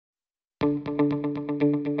Hey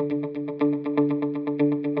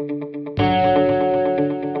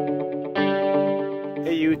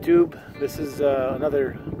YouTube, this is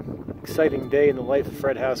another exciting day in the life of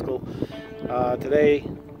Fred Haskell. Today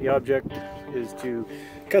the object is to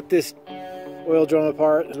cut this oil drum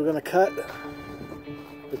apart. We're going to cut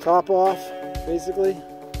the top off, basically,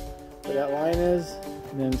 where that line is,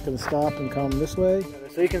 and then it's going to stop and come this way.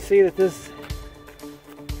 So you can see that this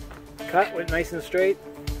cut went nice and straight,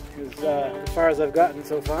 as far as I've gotten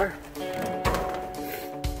so far.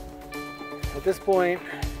 At this point,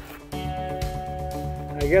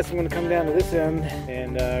 I guess I'm going to come down to this end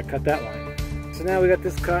and cut that line. So now we got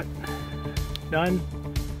this cut done,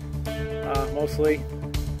 mostly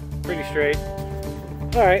pretty straight.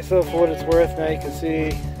 Alright, so for what it's worth, now you can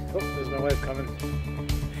see, oh, there's my wife coming,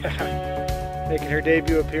 making her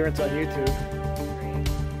debut appearance on YouTube.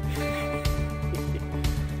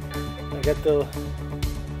 I got the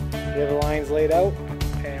other lines laid out,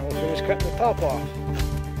 and we'll finish cutting the top off.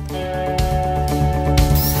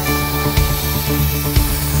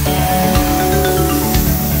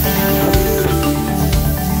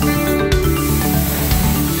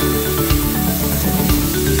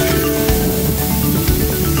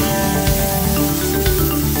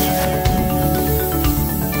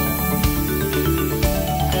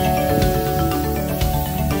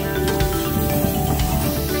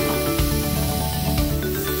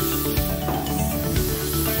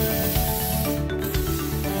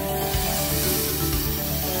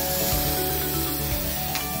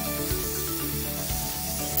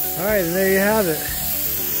 Alright, and there you have it.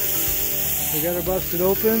 We got her busted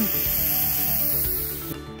open.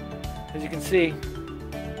 As you can see,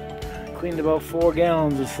 I cleaned about 4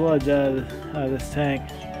 gallons of sludge out of this tank.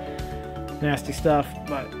 Nasty stuff,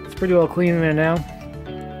 but it's pretty well clean in there now.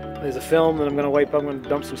 There's a film that I'm going to wipe up. I'm going to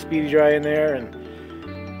dump some Speedy Dry in there and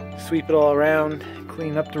sweep it all around,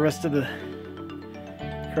 clean up the rest of the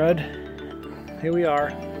crud. Here we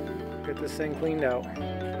are. Get this thing cleaned out.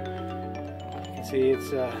 You can see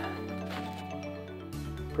it's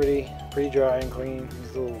pretty dry and clean.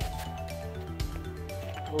 There's a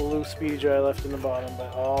little loose Speedy Dry left in the bottom, but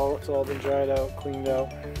it's all been dried out, cleaned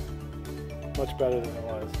out. Much better than it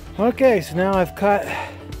was. Okay, so now I've cut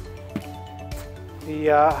the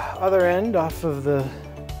other end off of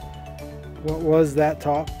what was that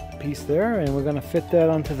top piece there, and we're going to fit that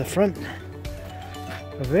onto the front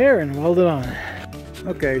of there and weld it on.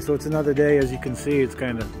 Okay, so it's another day. As you can see, it's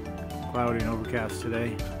kind of cloudy and overcast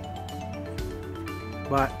today,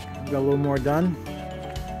 but got a little more done.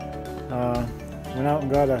 Went out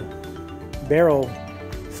and got a barrel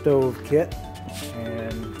stove kit,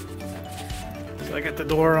 and so I got the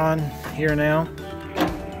door on here now,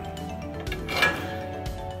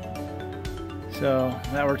 so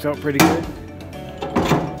that works out pretty good.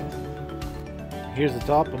 Here's the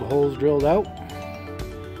top of the holes drilled out,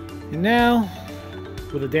 and now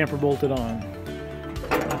with the damper bolted on.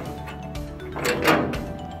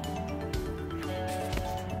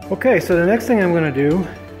 Okay, so the next thing I'm going to do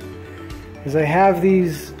is I have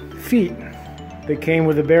these feet that came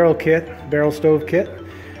with the barrel stove kit,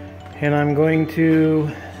 and I'm going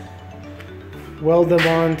to weld them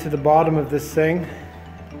onto the bottom of this thing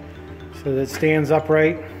so that it stands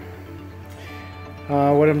upright.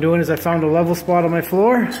 What I'm doing is I found a level spot on my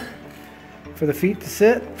floor for the feet to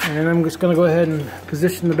sit, and I'm just going to go ahead and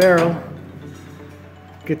position the barrel,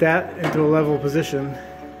 get that into a level position,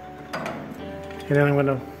 and then I'm going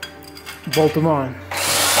to bolt them on.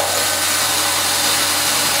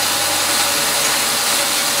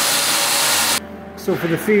 So for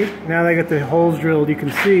the feet, now that I got the holes drilled, you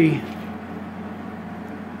can see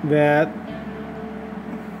that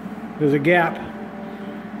there's a gap.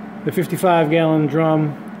 The 55-gallon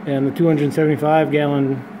drum and the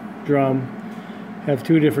 275-gallon drum have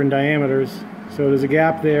 2 different diameters, so there's a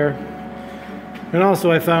gap there. And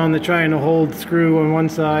also I found that trying to hold the screw on one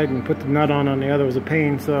side and put the nut on the other was a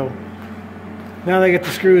pain, so now that I get the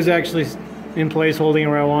screws actually in place holding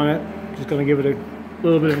where I want it, just going to give it a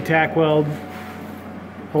little bit of a tack weld,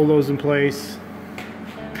 hold those in place.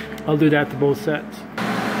 I'll do that to both sets.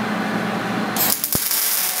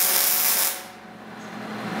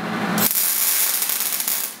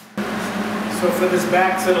 So for this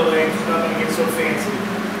back set of legs, we're not going to get so fancy.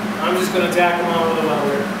 I'm just going to tack them on with a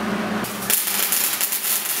welder.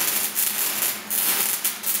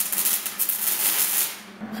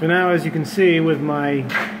 So now, as you can see, with my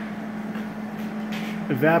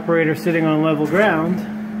evaporator sitting on level ground,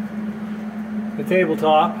 the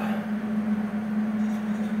tabletop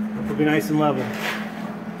will be nice and level.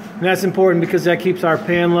 And that's important because that keeps our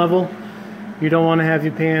pan level. You don't want to have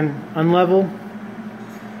your pan unlevel.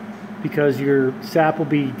 because your sap will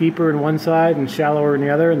be deeper in one side and shallower in the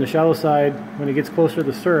other, and the shallow side, when it gets closer to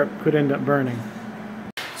the syrup, could end up burning.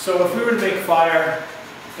 So if we were to make fire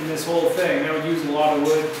in this whole thing, that would use a lot of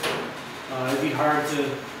wood. It'd be hard to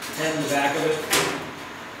tend the back of it.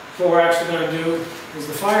 What we're actually going to do is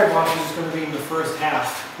the firebox is going to be in the first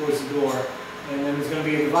half towards the door, and then there's going to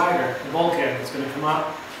be a divider, a bulkhead that's going to come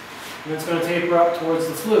up, and it's going to taper up towards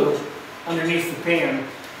the flue underneath the pan.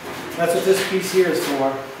 That's what this piece here is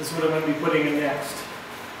for. This is what I'm going to be putting in next.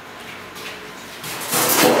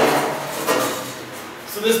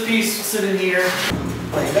 So this piece will sit in here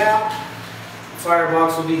like that. The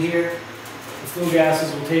firebox will be here. The flue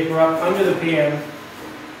gases will taper up under the pan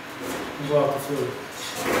and go out the flue.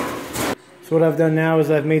 So what I've done now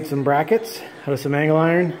is I've made some brackets out of some angle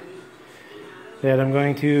iron that I'm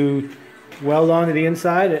going to weld onto the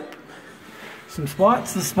inside at some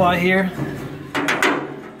spots. This spot here,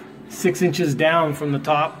 6 inches down from the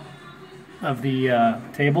top of the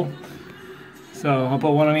table. So I'll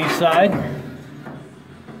put one on each side.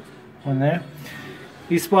 One there.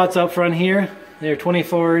 These spots up front here, they're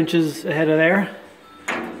 24 inches ahead of there.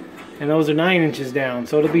 And those are 9 inches down.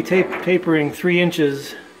 So it'll be tapering 3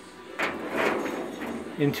 inches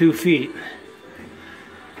in 2 feet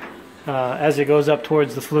as it goes up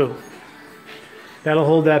towards the flue. That'll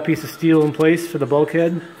hold that piece of steel in place for the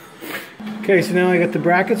bulkhead. Okay, so now I got the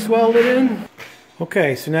brackets welded in.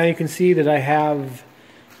 Okay, so now you can see that I have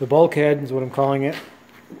the bulkhead, is what I'm calling it,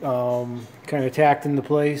 kind of tacked into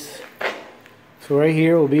place. So right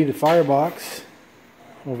here will be the firebox.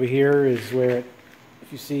 Over here is where it,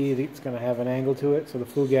 if you see, it's going to have an angle to it, so the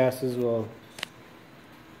flue gases will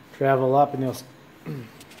travel up and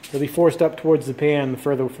they'll be forced up towards the pan the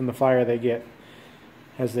further from the fire they get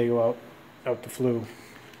as they go out the flue.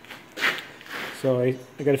 So I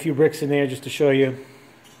got a few bricks in there just to show you.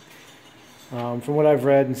 From what I've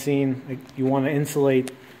read and seen, you want to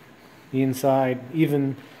insulate the inside,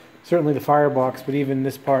 even certainly the firebox, but even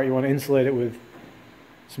this part you want to insulate it with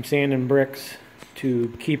some sand and bricks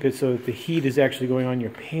to keep it so that the heat is actually going on your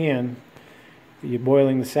pan that you're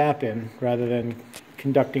boiling the sap in, rather than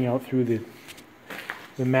conducting out through the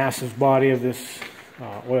massive body of this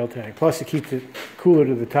oil tank. Plus it keeps it cooler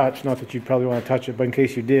to the touch, not that you'd probably want to touch it, but in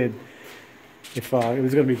case you did, if it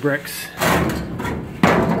was going to be bricks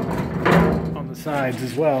on the sides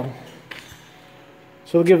as well.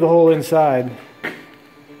 So it'll give the whole inside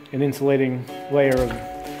an insulating layer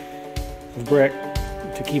of brick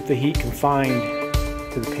to keep the heat confined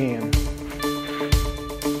to the pan.